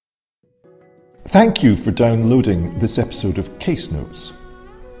Thank you for downloading this episode of Case Notes.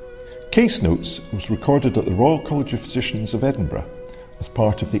 Case Notes was recorded at the Royal College of Physicians of Edinburgh as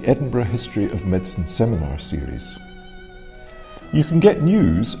part of the Edinburgh History of Medicine Seminar Series. You can get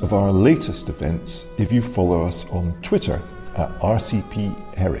news of our latest events if you follow us on Twitter at RCP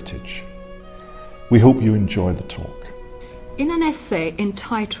Heritage. We hope you enjoy the talk. In an essay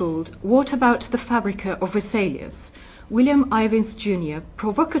entitled "What About the Fabrica of Vesalius?", William Ivins Jr.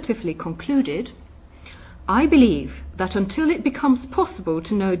 provocatively concluded, "I believe that until it becomes possible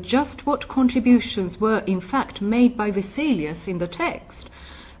to know just what contributions were in fact made by Vesalius in the text,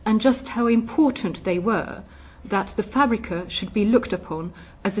 and just how important they were, that the Fabrica should be looked upon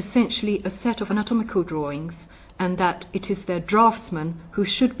as essentially a set of anatomical drawings, and that it is their draftsman who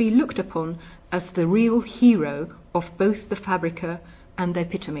should be looked upon as the real hero of both the Fabrica and the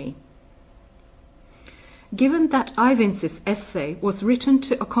Epitome." Given that Ivins's essay was written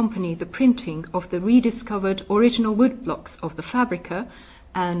to accompany the printing of the rediscovered original woodblocks of the Fabrica,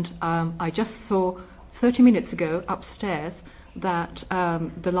 and I just saw 30 minutes ago upstairs that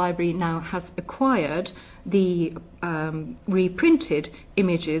the library now has acquired the reprinted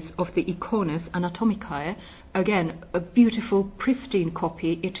images of the Icones Anatomicae. Again, a beautiful, pristine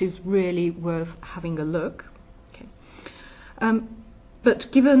copy. It is really worth having a look. Okay.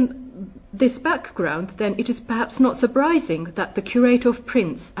 But given this background, then it is perhaps not surprising that the curator of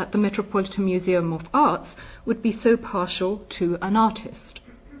prints at the Metropolitan Museum of Arts would be so partial to an artist.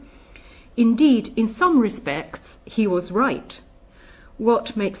 Indeed, in some respects, he was right.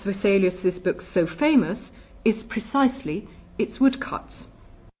 What makes Vesalius's books so famous is precisely its woodcuts.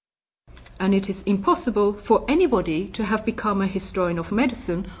 And it is impossible for anybody to have become a historian of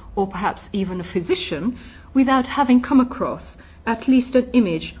medicine, or perhaps even a physician, without having come across at least an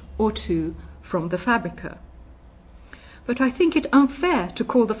image or two from the Fabrica. But I think it unfair to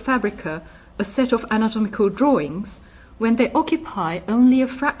call the Fabrica a set of anatomical drawings when they occupy only a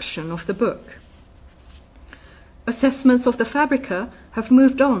fraction of the book. Assessments of the Fabrica have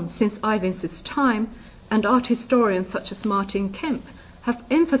moved on since Ivins's time, and art historians such as Martin Kemp have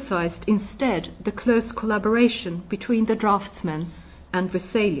emphasized instead the close collaboration between the draftsman and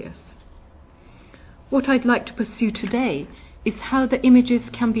Vesalius. What I'd like to pursue today is how the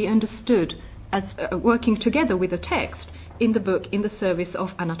images can be understood as working together with the text in the book in the service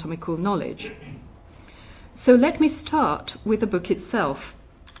of anatomical knowledge. So let me start with the book itself.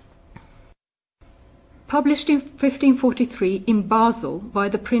 Published in 1543 in Basel by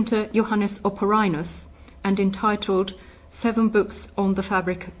the printer Johannes Operinus and entitled 7 Books on the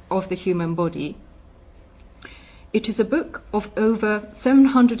Fabric of the Human Body, it is a book of over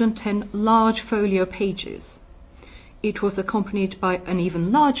 710 large folio pages. It was accompanied by an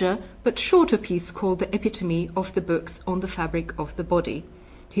even larger but shorter piece called the Epitome of the Books on the Fabric of the Body,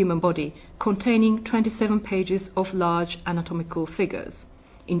 Human Body, containing 27 pages of large anatomical figures,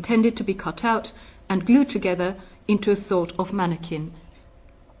 intended to be cut out and glued together into a sort of mannequin.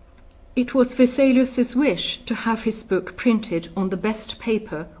 It was Vesalius's wish to have his book printed on the best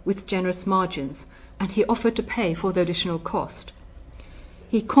paper with generous margins, and he offered to pay for the additional cost.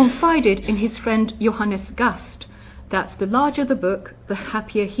 He confided in his friend Johannes Gast that the larger the book, the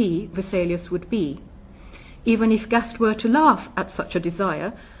happier he, Vesalius, would be. Even if Gast were to laugh at such a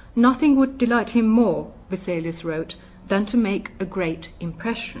desire, nothing would delight him more, Vesalius wrote, than to make a great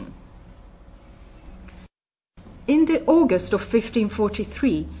impression. In the August of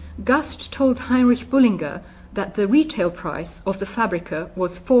 1543, Gast told Heinrich Bullinger that the retail price of the Fabrica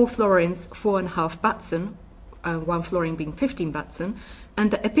was 4 florins 4.5 batzen, 1 florin being 15 batzen,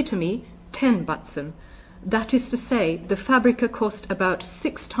 and the Epitome 10 batzen. That is to say, the Fabrica cost about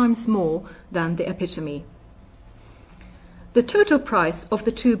 6 times more than the Epitome. The total price of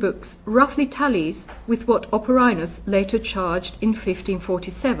the 2 books roughly tallies with what Operinus later charged in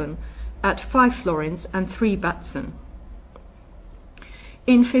 1547 at 5 florins and 3 batzen.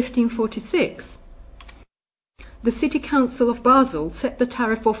 In 1546, the City Council of Basel set the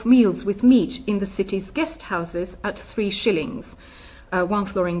tariff of meals with meat in the city's guest houses at 3 shillings, 1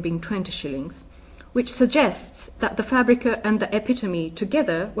 florin being 20 shillings. Which suggests that the Fabrica and the Epitome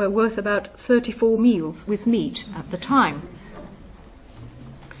together were worth about 34 meals with meat at the time.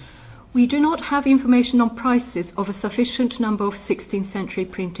 We do not have information on prices of a sufficient number of 16th century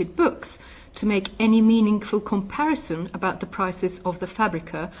printed books to make any meaningful comparison about the prices of the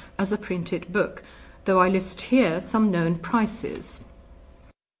Fabrica as a printed book, though I list here some known prices.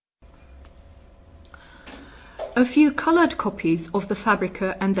 A few coloured copies of the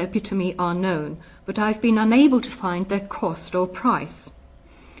Fabrica and the Epitome are known, but I've been unable to find their cost or price.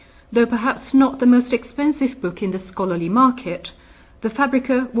 Though perhaps not the most expensive book in the scholarly market, The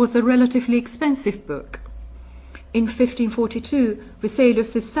Fabrica was a relatively expensive book. In 1542,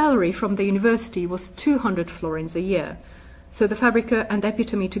 Vesalius' salary from the university was 200 florins a year, so the Fabrica and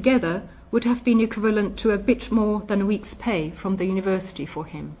Epitome together would have been equivalent to a bit more than a week's pay from the university for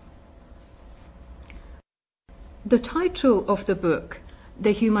him. The title of the book,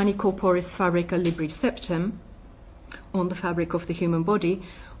 De Humani Corporis Fabrica Libri Septem, on the fabric of the human body,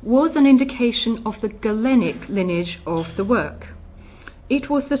 was an indication of the Galenic lineage of the work. It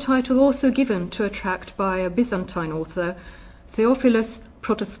was the title also given to a tract by a Byzantine author, Theophilus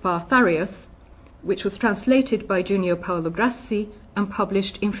Protospartharius, which was translated by Junio Paolo Grassi and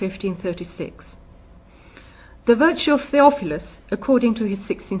published in 1536. The virtue of Theophilus, according to his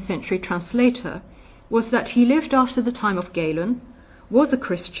 16th century translator, was that he lived after the time of Galen, was a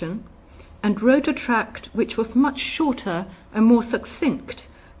Christian, and wrote a tract which was much shorter and more succinct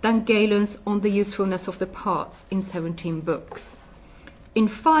than Galen's On the Usefulness of the Parts in 17 books. In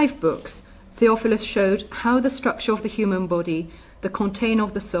 5 books, Theophilus showed how the structure of the human body, the container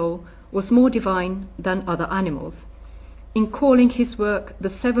of the soul, was more divine than other animals. In calling his work the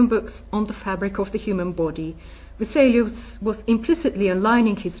 7 books on the fabric of the human body, Vesalius was implicitly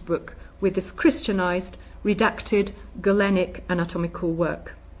aligning his book with this Christianized, redacted, Galenic anatomical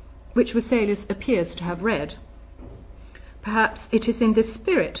work, which Vesalius appears to have read. Perhaps it is in this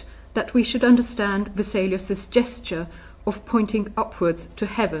spirit that we should understand Vesalius's gesture of pointing upwards to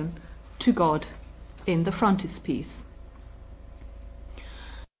heaven, to God, in the frontispiece.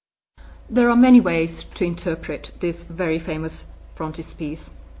 There are many ways to interpret this very famous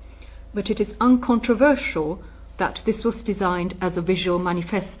frontispiece, but it is uncontroversial that this was designed as a visual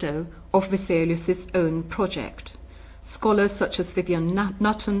manifesto of Vesalius's own project. Scholars such as Vivian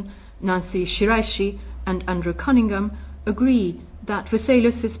Nutton, Nancy Shiraishi, and Andrew Cunningham agree that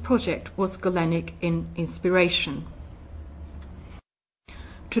Vesalius's project was Galenic in inspiration.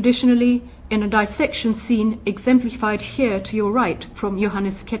 Traditionally, in a dissection scene exemplified here to your right from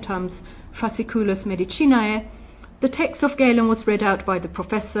Johannes Ketham's Fasciculus Medicinae, the text of Galen was read out by the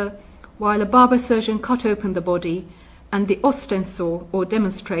professor, while a barber surgeon cut open the body, and the ostensor or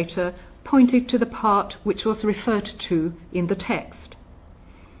demonstrator pointed to the part which was referred to in the text.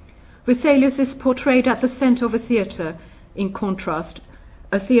 Vesalius is portrayed at the centre of a theatre, in contrast,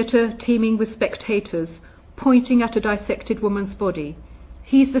 a theatre teeming with spectators, pointing at a dissected woman's body.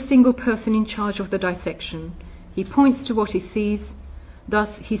 He is the single person in charge of the dissection. He points to what he sees.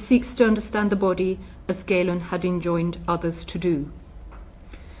 Thus he seeks to understand the body as Galen had enjoined others to do.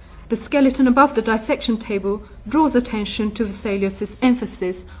 The skeleton above the dissection table draws attention to Vesalius's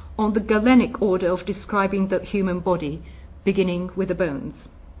emphasis on the Galenic order of describing the human body, beginning with the bones.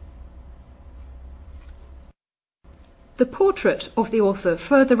 The portrait of the author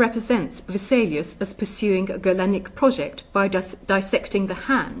further represents Vesalius as pursuing a Galenic project by dissecting the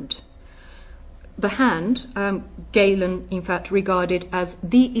hand. The hand, Galen in fact regarded as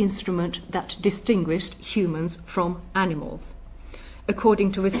the instrument that distinguished humans from animals.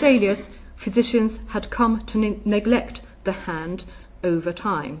 According to Vesalius, physicians had come to neglect the hand over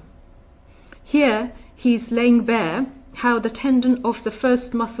time. Here he is laying bare how the tendon of the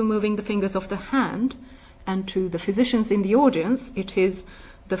first muscle moving the fingers of the hand, and to the physicians in the audience it is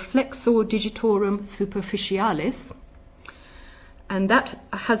the flexor digitorum superficialis, and that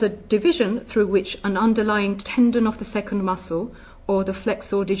has a division through which an underlying tendon of the second muscle, or the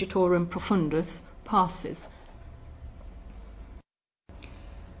flexor digitorum profundus, passes.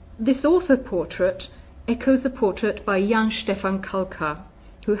 This author portrait echoes a portrait by Jan Stefan Kalkar,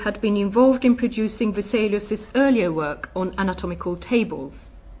 who had been involved in producing Vesalius's earlier work on anatomical tables.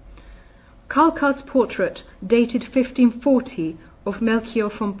 Kalkar's portrait, dated 1540, of Melchior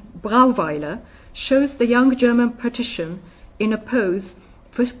von Brauweiler, shows the young German patrician in a pose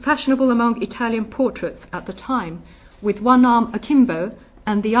fashionable among Italian portraits at the time, with one arm akimbo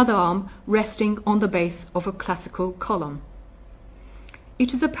and the other arm resting on the base of a classical column.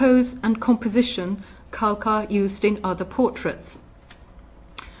 It is a pose and composition Kalkar used in other portraits,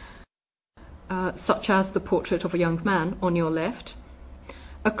 such as the portrait of a young man on your left.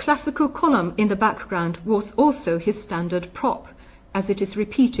 A classical column in the background was also his standard prop, as it is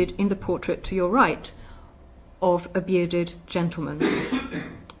repeated in the portrait to your right of a bearded gentleman.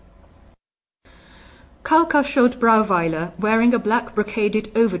 Kalkar showed Brauweiler wearing a black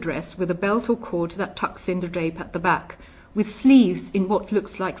brocaded overdress with a belt or cord that tucks in the drape at the back, with sleeves in what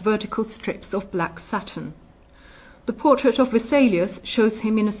looks like vertical strips of black satin. The portrait of Vesalius shows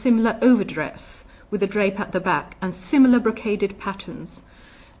him in a similar overdress, with a drape at the back and similar brocaded patterns,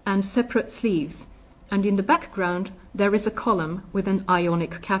 and separate sleeves, and in the background there is a column with an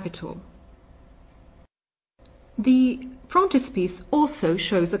Ionic capital. The frontispiece also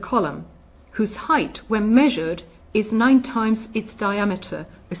shows a column, whose height, when measured, is 9 times its diameter,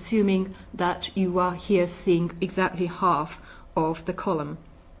 assuming that you are here seeing exactly half of the column.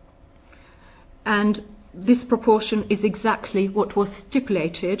 And this proportion is exactly what was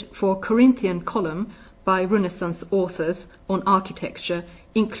stipulated for Corinthian column by Renaissance authors on architecture,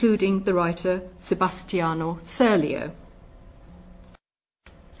 including the writer Sebastiano Serlio.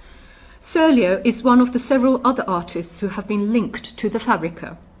 Serlio is one of the several other artists who have been linked to the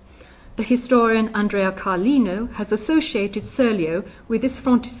Fabrica. The historian Andrea Carlino has associated Serlio with this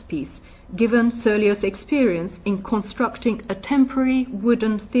frontispiece, given Serlio's experience in constructing a temporary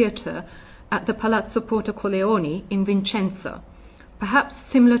wooden theatre at the Palazzo Portocolleoni in Vicenza, perhaps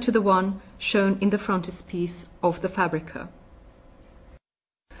similar to the one shown in the frontispiece of the Fabrica.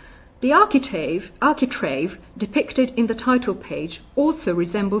 The architrave depicted in the title page also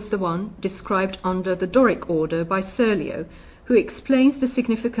resembles the one described under the Doric order by Serlio, who explains the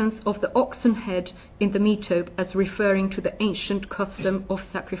significance of the oxen head in the metope as referring to the ancient custom of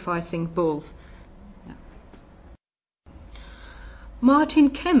sacrificing bulls. Martin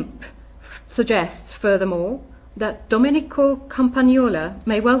Kemp suggests, furthermore, that Domenico Campagnola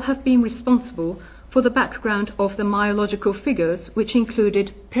may well have been responsible for the background of the myological figures, which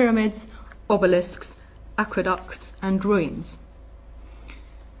included pyramids, obelisks, aqueducts, and ruins.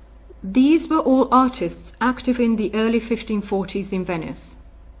 These were all artists active in the early 1540s in Venice.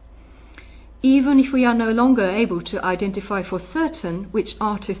 Even if we are no longer able to identify for certain which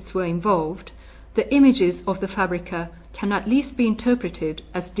artists were involved, the images of the Fabrica can at least be interpreted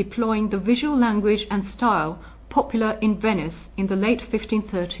as deploying the visual language and style popular in Venice in the late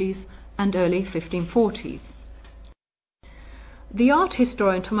 1530s and early 1540s. The art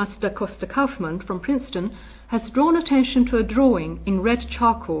historian Thomas da Costa Kaufmann from Princeton has drawn attention to a drawing in red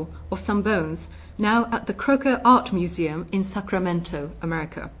charcoal of some bones now at the Croker Art Museum in Sacramento,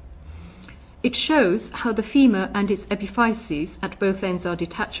 America. It shows how the femur and its epiphyses at both ends are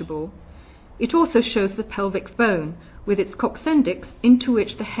detachable. It also shows the pelvic bone with its coccyx into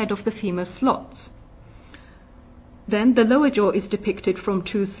which the head of the femur slots. Then the lower jaw is depicted from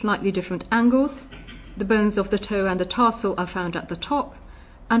 2 slightly different angles. The bones of the toe and the tarsal are found at the top,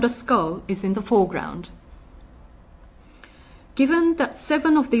 and a skull is in the foreground. Given that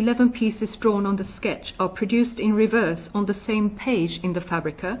 7 of the 11 pieces drawn on the sketch are produced in reverse on the same page in the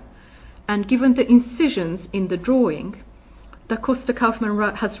Fabrica, and given the incisions in the drawing, da Costa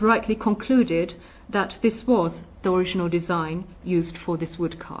Kaufmann has rightly concluded that this was the original design used for this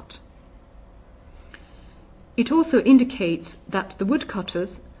woodcut. It also indicates that the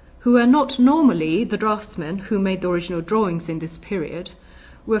woodcutters, who were not normally the draftsmen who made the original drawings in this period,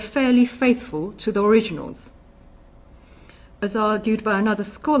 were fairly faithful to the originals. As argued by another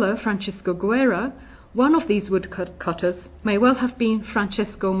scholar, Francesco Guerra, one of these woodcutters may well have been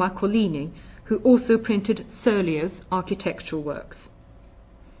Francesco Marcolini, who also printed Serlio's architectural works.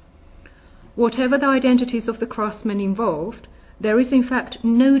 Whatever the identities of the craftsmen involved, there is in fact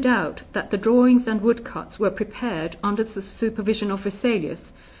no doubt that the drawings and woodcuts were prepared under the supervision of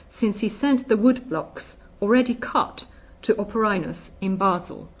Vesalius, since he sent the wood blocks already cut to Operinus in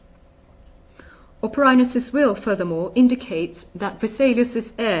Basel. Operinus's will, furthermore, indicates that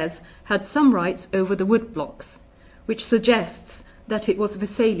Vesalius's heirs had some rights over the wood blocks, which suggests that it was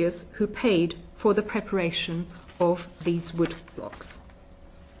Vesalius who paid for the preparation of these wood blocks.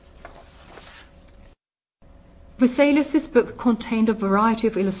 Vesalius's book contained a variety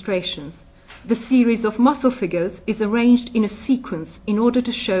of illustrations. The series of muscle figures is arranged in a sequence in order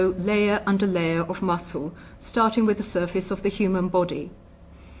to show layer under layer of muscle, starting with the surface of the human body.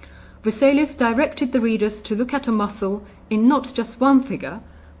 Vesalius directed the readers to look at a muscle in not just one figure,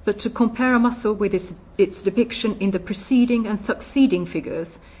 but to compare a muscle with its depiction in the preceding and succeeding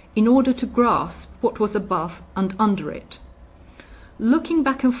figures in order to grasp what was above and under it. Looking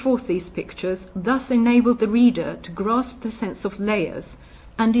back and forth these pictures thus enabled the reader to grasp the sense of layers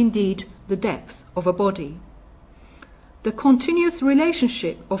and indeed the depth of a body. The continuous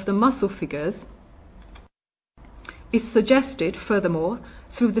relationship of the muscle figures is suggested, furthermore,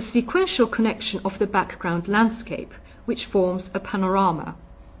 through the sequential connection of the background landscape, which forms a panorama.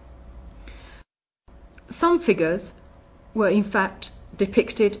 Some figures were in fact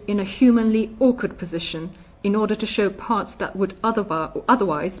depicted in a humanly awkward position in order to show parts that would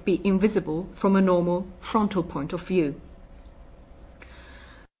otherwise be invisible from a normal frontal point of view.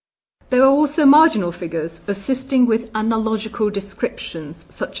 There are also marginal figures assisting with analogical descriptions,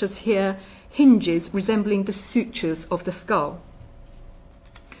 such as here hinges resembling the sutures of the skull.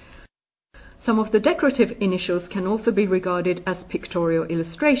 Some of the decorative initials can also be regarded as pictorial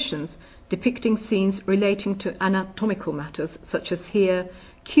illustrations, depicting scenes relating to anatomical matters, such as here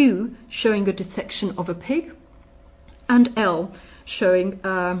Q showing a dissection of a pig, and L showing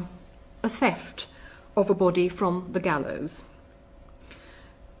a theft of a body from the gallows.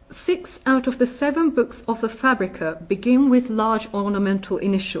 6 out of the 7 books of the Fabrica begin with large ornamental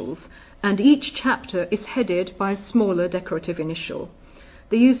initials, and each chapter is headed by a smaller decorative initial.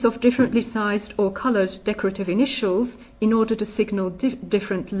 The use of differently sized or coloured decorative initials in order to signal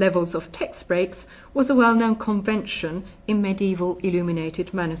different levels of text breaks was a well-known convention in medieval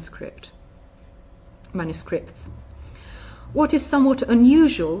illuminated manuscripts. What is somewhat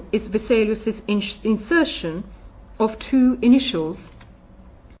unusual is Vesalius's insertion of 2 initials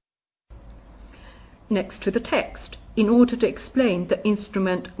next to the text in order to explain the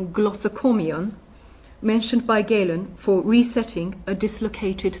instrument glossocomion mentioned by Galen for resetting a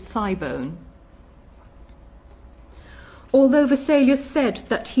dislocated thigh bone. Although Vesalius said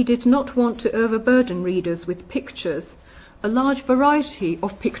that he did not want to overburden readers with pictures, a large variety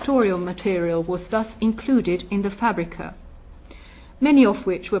of pictorial material was thus included in the Fabrica, many of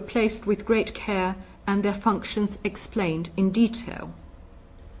which were placed with great care and their functions explained in detail.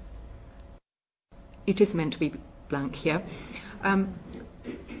 It is meant to be blank here.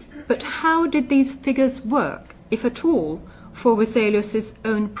 But how did these figures work, if at all, for Vesalius's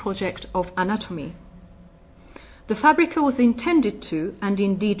own project of anatomy? The Fabrica was intended to, and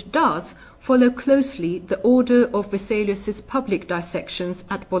indeed does, follow closely the order of Vesalius's public dissections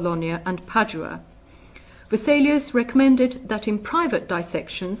at Bologna and Padua. Vesalius recommended that in private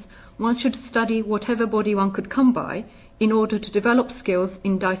dissections one should study whatever body one could come by in order to develop skills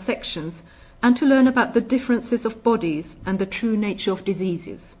in dissections and to learn about the differences of bodies and the true nature of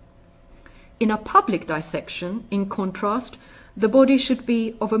diseases. In a public dissection, in contrast, the body should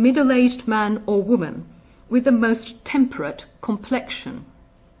be of a middle-aged man or woman with the most temperate complexion.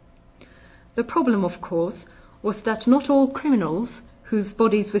 The problem, of course, was that not all criminals whose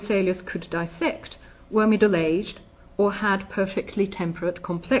bodies Vesalius could dissect were middle-aged or had perfectly temperate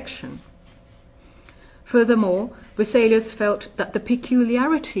complexion. Furthermore, Vesalius felt that the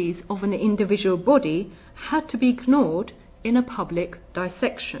peculiarities of an individual body had to be ignored in a public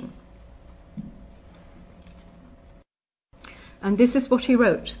dissection. And this is what he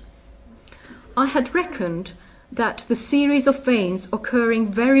wrote. I had reckoned that the series of veins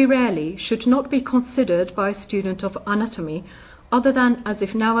occurring very rarely should not be considered by a student of anatomy other than as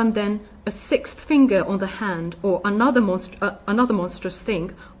if now and then a 6th finger on the hand or another monstrous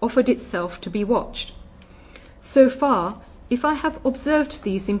thing offered itself to be watched. So far, if I have observed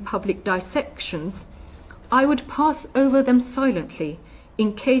these in public dissections, I would pass over them silently,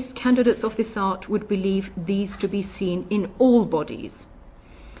 in case candidates of this art would believe these to be seen in all bodies.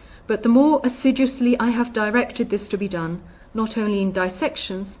 But the more assiduously I have directed this to be done, not only in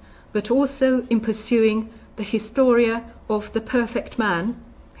dissections, but also in pursuing the Historia of the Perfect Man,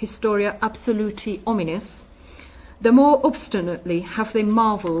 Historia Absoluti Hominis, the more obstinately have they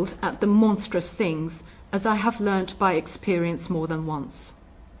marvelled at the monstrous things, as I have learnt by experience more than once.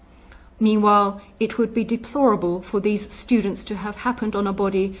 Meanwhile, it would be deplorable for these students to have happened on a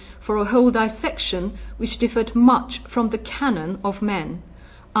body for a whole dissection which differed much from the canon of men,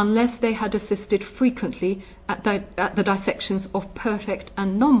 unless they had assisted frequently at the dissections of perfect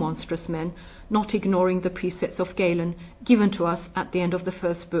and non-monstrous men, not ignoring the precepts of Galen given to us at the end of the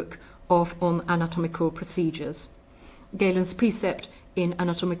first book of On Anatomical Procedures. Galen's precept in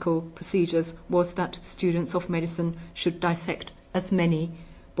Anatomical Procedures was that students of medicine should dissect as many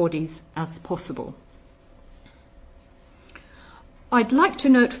bodies as possible. I'd like to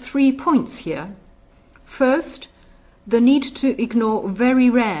note 3 points here. First, the need to ignore very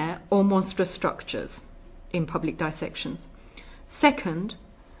rare or monstrous structures in public dissections. Second,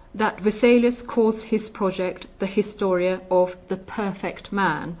 that Vesalius calls his project the Historia of the Perfect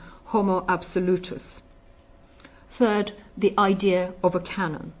Man, Homo Absolutus. Third, the idea of a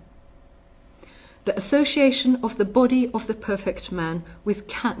canon. The association of the body of the perfect man with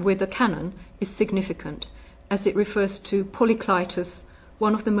a canon is significant, as it refers to Polyclitus,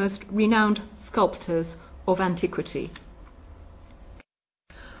 one of the most renowned sculptors of antiquity.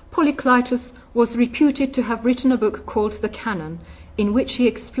 Polyclitus was reputed to have written a book called the Canon, in which he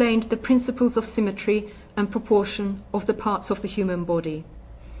explained the principles of symmetry and proportion of the parts of the human body.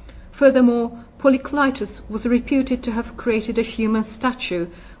 Furthermore, Polyclitus was reputed to have created a human statue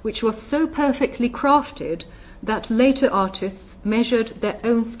which was so perfectly crafted that later artists measured their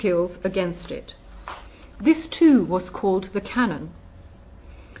own skills against it. This too was called the Canon.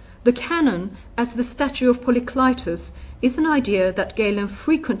 The Canon, as the statue of Polyclitus, is an idea that Galen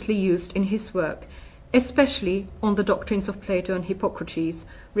frequently used in his work, especially on the doctrines of Plato and Hippocrates,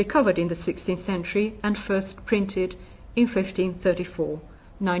 recovered in the 16th century and first printed in 1534,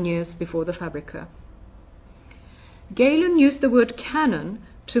 9 years before the Fabrica. Galen used the word canon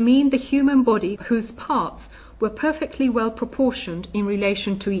to mean the human body whose parts were perfectly well proportioned in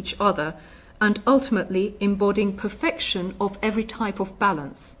relation to each other and ultimately embodying perfection of every type of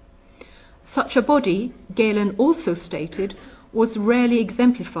balance. Such a body, Galen also stated, was rarely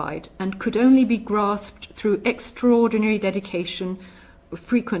exemplified and could only be grasped through extraordinary dedication,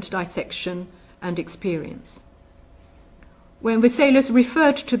 frequent dissection, and experience. When Vesalius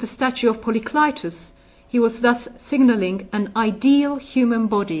referred to the statue of Polykleitos, he was thus signalling an ideal human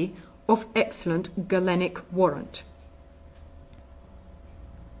body of excellent Galenic warrant.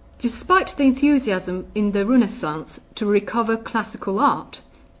 Despite the enthusiasm in the Renaissance to recover classical art,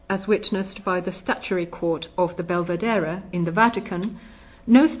 as witnessed by the statuary court of the Belvedere in the Vatican,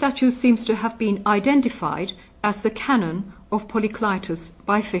 no statue seems to have been identified as the canon of Polykleitos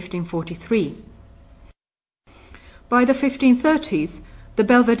by 1543. By the 1530s, the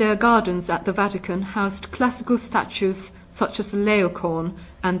Belvedere gardens at the Vatican housed classical statues such as the Laocoon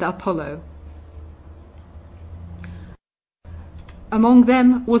and the Apollo. Among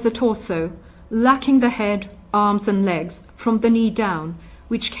them was a torso, lacking the head, arms and legs from the knee down,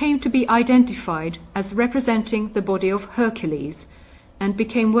 which came to be identified as representing the body of Hercules, and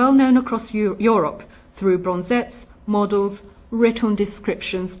became well known across Europe through bronzettes, models, written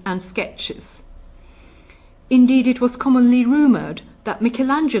descriptions and sketches. Indeed, it was commonly rumoured that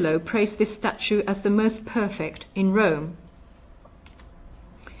Michelangelo praised this statue as the most perfect in Rome.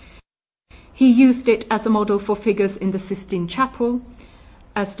 He used it as a model for figures in the Sistine Chapel,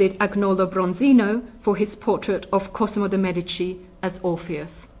 as did Agnolo Bronzino for his portrait of Cosimo de' Medici as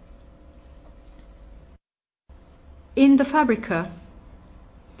Orpheus. In the Fabrica,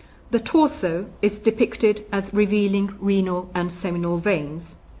 the torso is depicted as revealing renal and seminal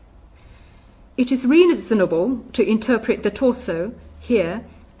veins. It is reasonable to interpret the torso here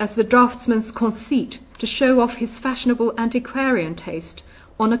as the draftsman's conceit to show off his fashionable antiquarian taste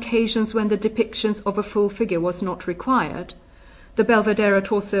on occasions when the depictions of a full figure was not required. The Belvedere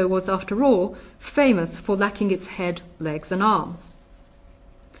torso was, after all, famous for lacking its head, legs and arms.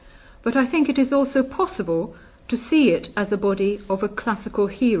 But I think it is also possible to see it as a body of a classical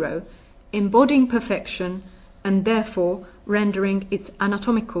hero, embodying perfection and therefore rendering its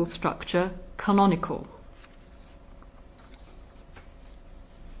anatomical structure canonical.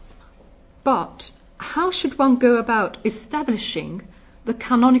 But how should one go about establishing the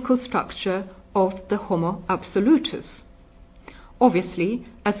canonical structure of the Homo absolutus? Obviously,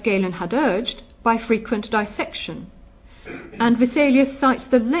 as Galen had urged, by frequent dissection. And Vesalius cites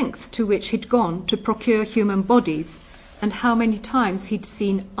the lengths to which he'd gone to procure human bodies and how many times he'd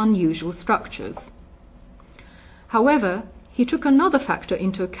seen unusual structures. However, he took another factor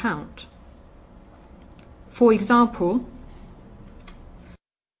into account. For example,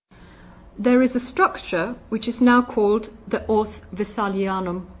 there is a structure which is now called the os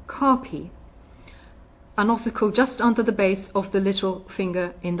Vesalianum carpi, an ossicle just under the base of the little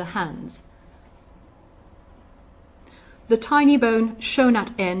finger in the hands. The tiny bone shown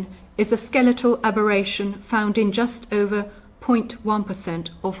at N is a skeletal aberration found in just over 0.1%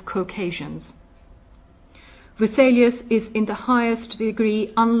 of Caucasians. Vesalius is in the highest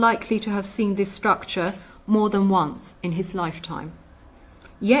degree unlikely to have seen this structure more than once in his lifetime.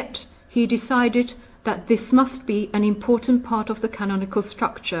 Yet he decided that this must be an important part of the canonical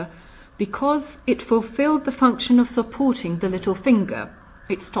structure because it fulfilled the function of supporting the little finger.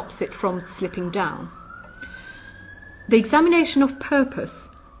 It stops it from slipping down. The examination of purpose,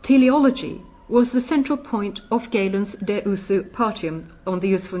 teleology, was the central point of Galen's De Usu Partium on the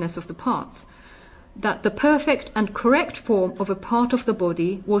usefulness of the parts, that the perfect and correct form of a part of the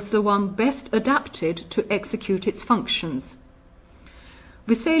body was the one best adapted to execute its functions.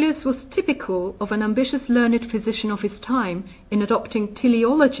 Vesalius was typical of an ambitious learned physician of his time in adopting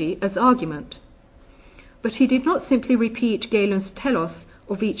teleology as argument. But he did not simply repeat Galen's telos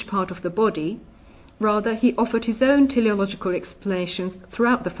of each part of the body. Rather, he offered his own teleological explanations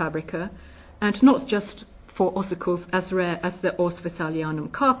throughout the Fabrica, and not just for ossicles as rare as the os Vesalianum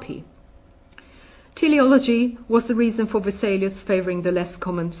carpi. Teleology was the reason for Vesalius favouring the less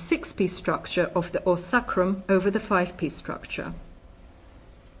common 6-piece structure of the os sacrum over the 5-piece structure.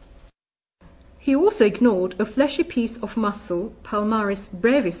 He also ignored a fleshy piece of muscle, palmaris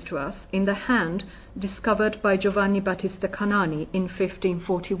brevis tuas, in the hand discovered by Giovanni Battista Canani in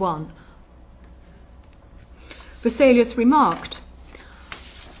 1541. Vesalius remarked,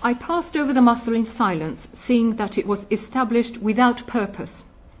 I passed over the muscle in silence, seeing that it was established without purpose,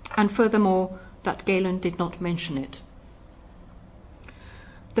 and furthermore, that Galen did not mention it.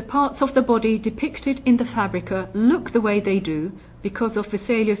 The parts of the body depicted in the Fabrica look the way they do because of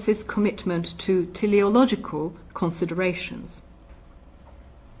Vesalius's commitment to teleological considerations.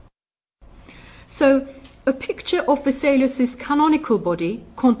 So, a picture of Vesalius's canonical body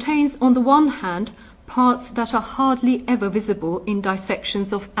contains, on the one hand, parts that are hardly ever visible in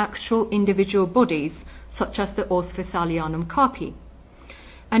dissections of actual individual bodies, such as the Os Vesalianum Carpi.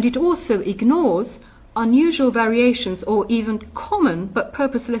 And it also ignores unusual variations or even common but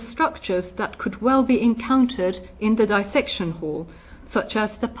purposeless structures that could well be encountered in the dissection hall, such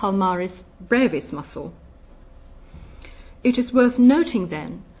as the palmaris brevis muscle. It is worth noting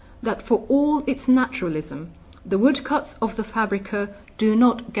then that for all its naturalism, the woodcuts of the Fabrica do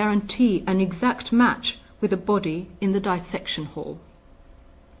not guarantee an exact match with the body in the dissection hall.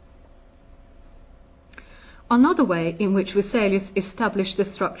 Another way in which Vesalius established the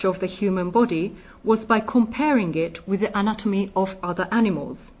structure of the human body was by comparing it with the anatomy of other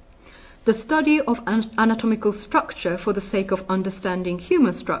animals. The study of anatomical structure for the sake of understanding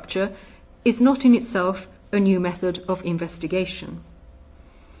human structure is not in itself a new method of investigation.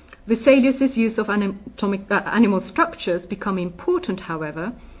 Vesalius's use of animal structures become important,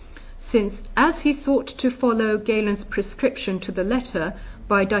 however, since as he sought to follow Galen's prescription to the letter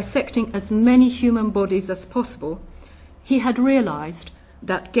by dissecting as many human bodies as possible, he had realized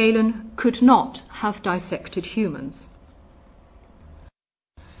that Galen could not have dissected humans.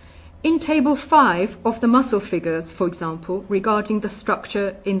 In Table 5 of the muscle figures, for example, regarding the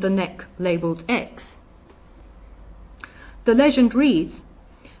structure in the neck labeled X, the legend reads,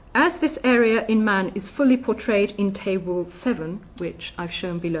 "As this area in man is fully portrayed in Table 7, which I've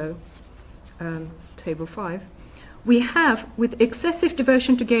shown below, Table 5, we have, with excessive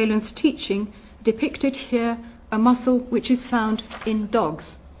devotion to Galen's teaching, depicted here a muscle which is found in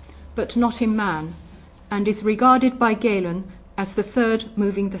dogs, but not in man, and is regarded by Galen as the third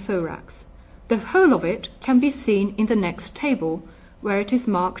moving the thorax. The whole of it can be seen in the next table, where it is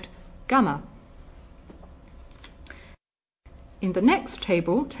marked gamma." In the next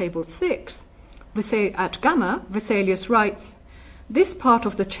table, Table 6, at gamma, Vesalius writes, "This part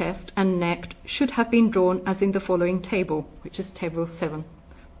of the chest and neck should have been drawn as in the following table," which is Table 7.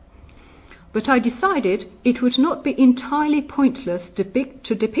 "But I decided it would not be entirely pointless to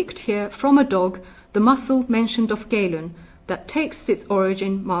depict here from a dog the muscle mentioned of Galen that takes its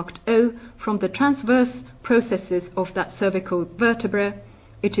origin marked O from the transverse processes of that cervical vertebra.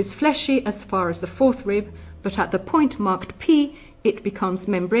 It is fleshy as far as the fourth rib, but at the point marked P it becomes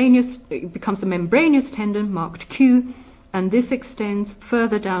a membranous tendon marked Q, and this extends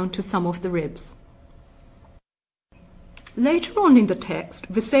further down to some of the ribs." Later on in the text,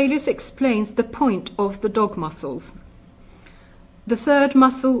 Vesalius explains the point of the dog muscles. The third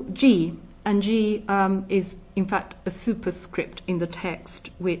muscle, G, and G is in fact a superscript in the text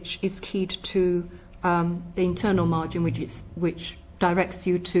which is keyed to the internal margin which directs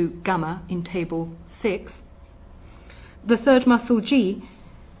you to gamma in Table 6. The third muscle, G,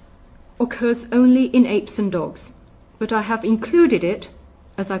 occurs only in apes and dogs, but I have included it,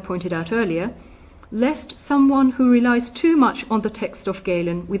 as I pointed out earlier, lest someone who relies too much on the text of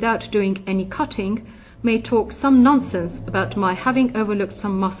Galen without doing any cutting may talk some nonsense about my having overlooked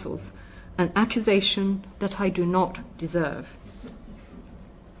some muscles, an accusation that I do not deserve.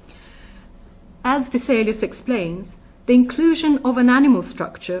 As Vesalius explains, the inclusion of an animal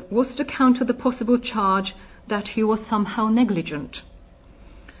structure was to counter the possible charge that he was somehow negligent.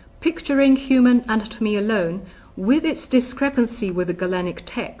 Picturing human anatomy alone, with its discrepancy with the Galenic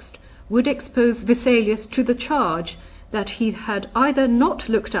text, would expose Vesalius to the charge that he had either not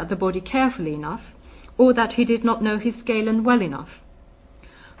looked at the body carefully enough, or that he did not know his Galen well enough.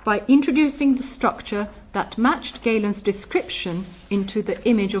 By introducing the structure that matched Galen's description into the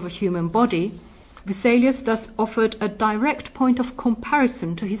image of a human body, Vesalius thus offered a direct point of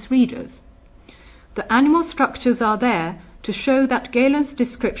comparison to his readers. The animal structures are there to show that Galen's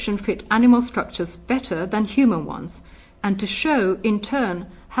description fit animal structures better than human ones, and to show, in turn,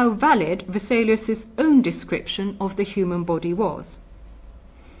 how valid Vesalius's own description of the human body was.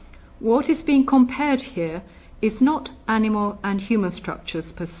 What is being compared here is not animal and human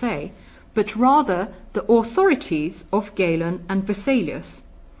structures per se, but rather the authorities of Galen and Vesalius.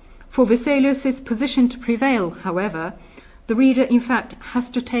 For Vesalius's position to prevail, however, the reader in fact has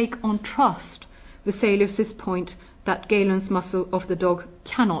to take on trust Vesalius's point that Galen's muscle of the dog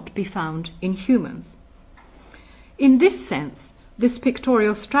cannot be found in humans. In this sense, this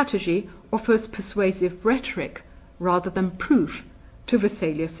pictorial strategy offers persuasive rhetoric rather than proof to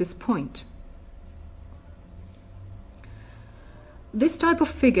Vesalius's point. This type of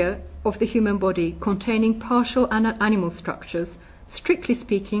figure of the human body containing partial animal structures, strictly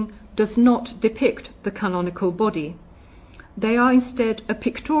speaking, does not depict the canonical body. They are instead a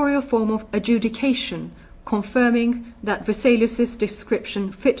pictorial form of adjudication, confirming that Vesalius's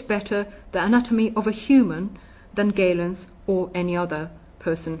description fit better the anatomy of a human than Galen's or any other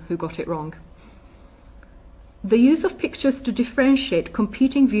person who got it wrong. The use of pictures to differentiate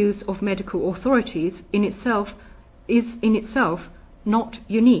competing views of medical authorities is in itself not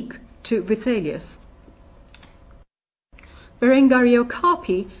unique to Vesalius. Berengario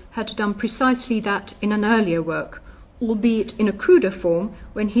Carpi had done precisely that in an earlier work, albeit in a cruder form,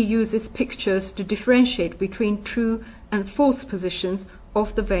 when he uses pictures to differentiate between true and false positions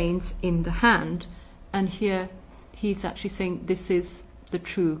of the veins in the hand. And here he's actually saying this is the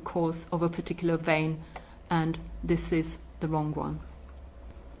true cause of a particular vein and this is the wrong one.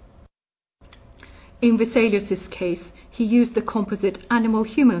 In Vesalius's case, he used the composite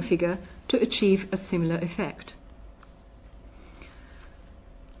animal-human figure to achieve a similar effect.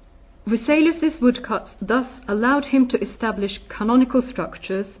 Vesalius's woodcuts thus allowed him to establish canonical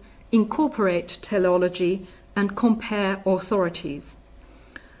structures, incorporate teleology, and compare authorities.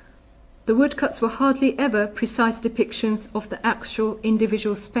 The woodcuts were hardly ever precise depictions of the actual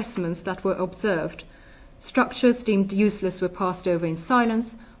individual specimens that were observed. Structures deemed useless were passed over in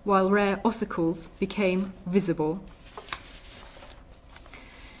silence, while rare ossicles became visible.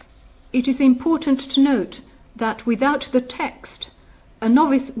 It is important to note that without the text, a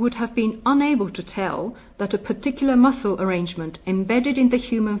novice would have been unable to tell that a particular muscle arrangement embedded in the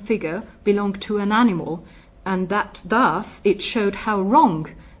human figure belonged to an animal, and that thus it showed how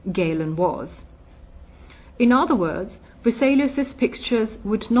wrong Galen was. In other words, Vesalius's pictures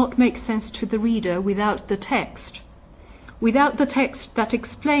would not make sense to the reader without the text. Without the text that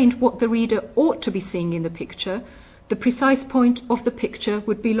explained what the reader ought to be seeing in the picture, the precise point of the picture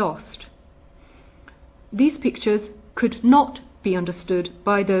would be lost. These pictures could not be understood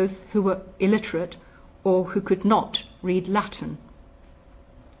by those who were illiterate or who could not read Latin.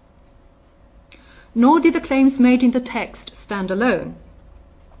 Nor did the claims made in the text stand alone.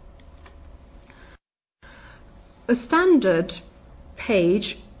 A standard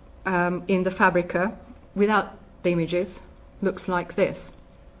page in the Fabrica, without the images, looks like this.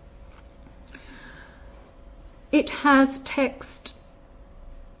 It has text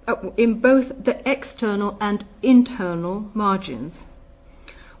in both the external and internal margins.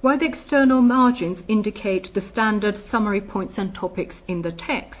 While the external margins indicate the standard summary points and topics in the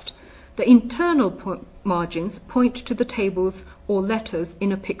text, the internal margins point to the tables or letters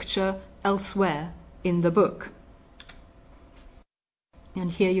in a picture elsewhere in the book. And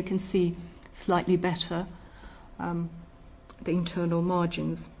here you can see slightly better the internal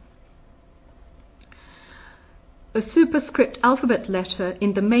margins. A superscript alphabet letter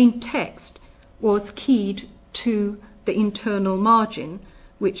in the main text was keyed to the internal margin,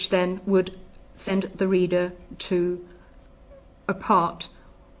 which then would send the reader to a part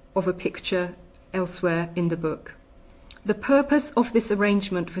of a picture elsewhere in the book. The purpose of this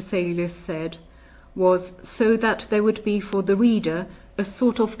arrangement, Vesalius said, was so that there would be for the reader a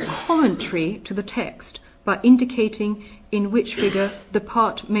sort of commentary to the text by indicating in which figure the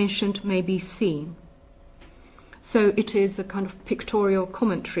part mentioned may be seen. So it is a kind of pictorial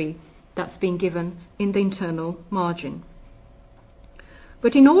commentary that's being given in the internal margin.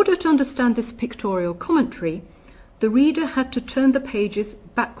 But in order to understand this pictorial commentary, the reader had to turn the pages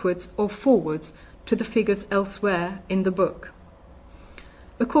backwards or forwards to the figures elsewhere in the book.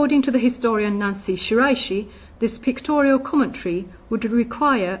 According to the historian Nancy Shiraishi, this pictorial commentary would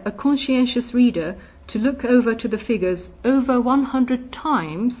require a conscientious reader to look over to the figures over 100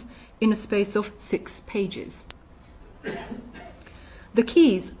 times in a space of 6 pages. The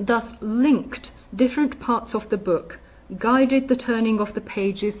keys thus linked different parts of the book, guided the turning of the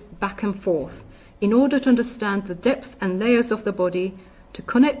pages back and forth, in order to understand the depth and layers of the body, to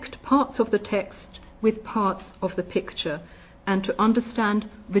connect parts of the text with parts of the picture, and to understand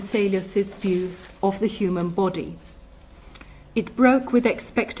Vesalius's view of the human body. It broke with the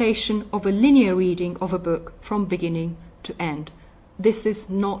expectation of a linear reading of a book from beginning to end. This is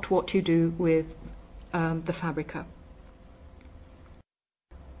not what you do with the Fabrica.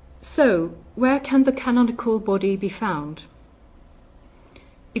 So, where can the canonical body be found?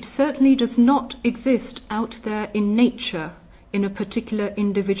 It certainly does not exist out there in nature in a particular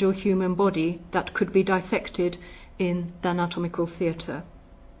individual human body that could be dissected in the anatomical theatre.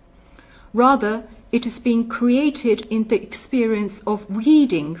 Rather, it is being created in the experience of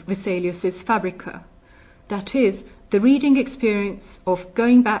reading Vesalius's Fabrica, that is, the reading experience of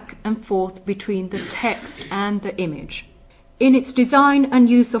going back and forth between the text and the image. In its design and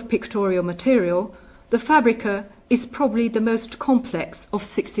use of pictorial material, the Fabrica is probably the most complex of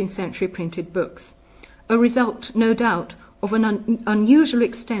 16th century printed books, a result, no doubt, of an unusual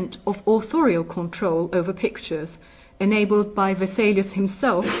extent of authorial control over pictures, enabled by Vesalius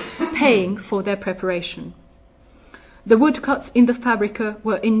himself paying for their preparation. The woodcuts in the Fabrica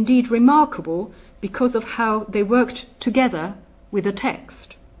were indeed remarkable because of how they worked together with the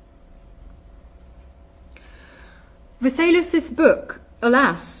text. Vesalius's book,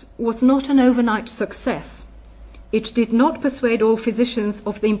 alas, was not an overnight success. It did not persuade all physicians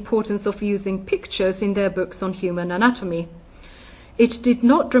of the importance of using pictures in their books on human anatomy. It did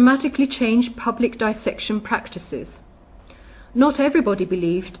not dramatically change public dissection practices. Not everybody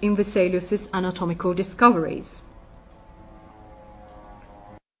believed in Vesalius's anatomical discoveries.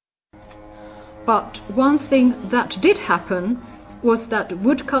 But one thing that did happen was that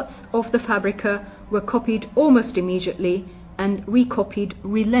woodcuts of the Fabrica were copied almost immediately and recopied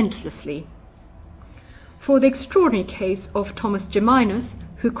relentlessly. For the extraordinary case of Thomas Geminus,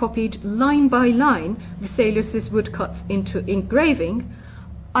 who copied line by line Vesalius's woodcuts into engraving,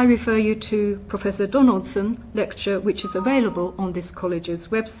 I refer you to Professor Donaldson's lecture, which is available on this college's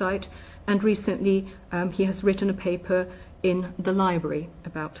website, and recently he has written a paper in the library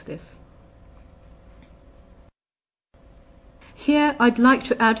about this. Here I'd like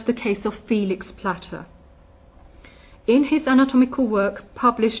to add the case of Felix Platter. In his anatomical work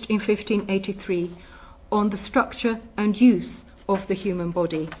published in 1583 on the structure and use of the human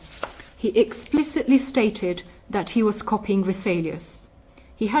body, he explicitly stated that he was copying Vesalius.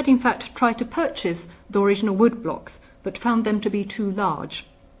 He had in fact tried to purchase the original woodblocks, but found them to be too large.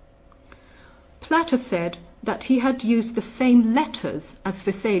 Platter said that he had used the same letters as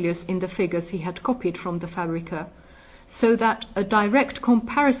Vesalius in the figures he had copied from the Fabrica, so that a direct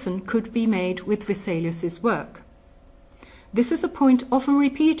comparison could be made with Vesalius's work. This is a point often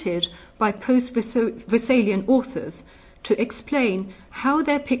repeated by post-Vesalian authors to explain how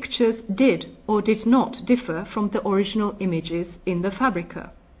their pictures did or did not differ from the original images in the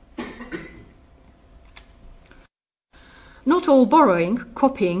Fabrica. Not all borrowing,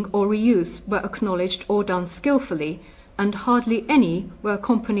 copying, or reuse were acknowledged or done skillfully, and hardly any were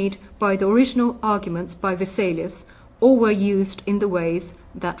accompanied by the original arguments by Vesalius, or were used in the ways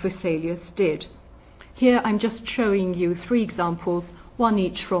that Vesalius did. Here I'm just showing you 3 examples, one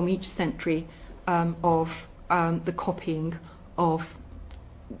each from each century, of the copying of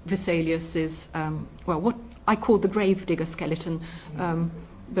Vesalius's, what I call the gravedigger skeleton,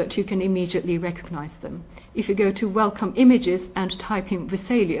 but you can immediately recognize them. If you go to Welcome Images and type in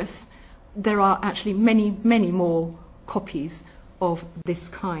Vesalius, there are actually many, many more copies of this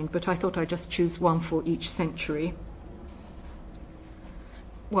kind, but I thought I'd just choose one for each century.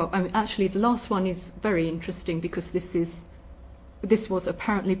 Well, actually, the last one is very interesting because this was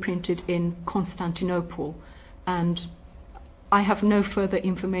apparently printed in Constantinople, and I have no further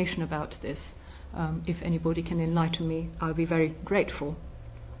information about this. If anybody can enlighten me, I'll be very grateful.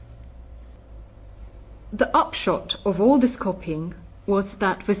 The upshot of all this copying was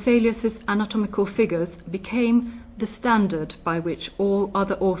that Vesalius's anatomical figures became the standard by which all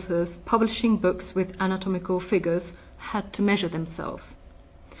other authors publishing books with anatomical figures had to measure themselves.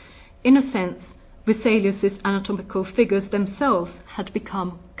 In a sense, Vesalius's anatomical figures themselves had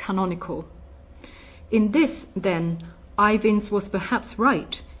become canonical. In this, then, Ivins was perhaps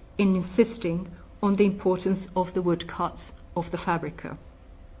right in insisting on the importance of the woodcuts of the Fabrica.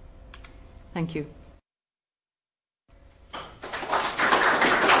 Thank you.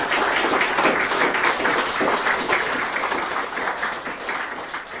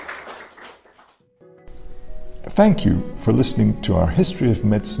 Thank you for listening to our History of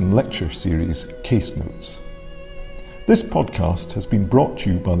Medicine lecture series, Case Notes. This podcast has been brought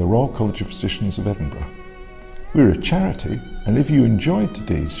to you by the Royal College of Physicians of Edinburgh. We're a charity, and if you enjoyed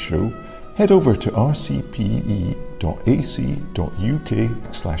today's show, head over to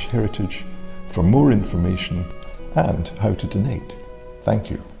rcpe.ac.uk/heritage for more information and how to donate. Thank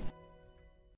you.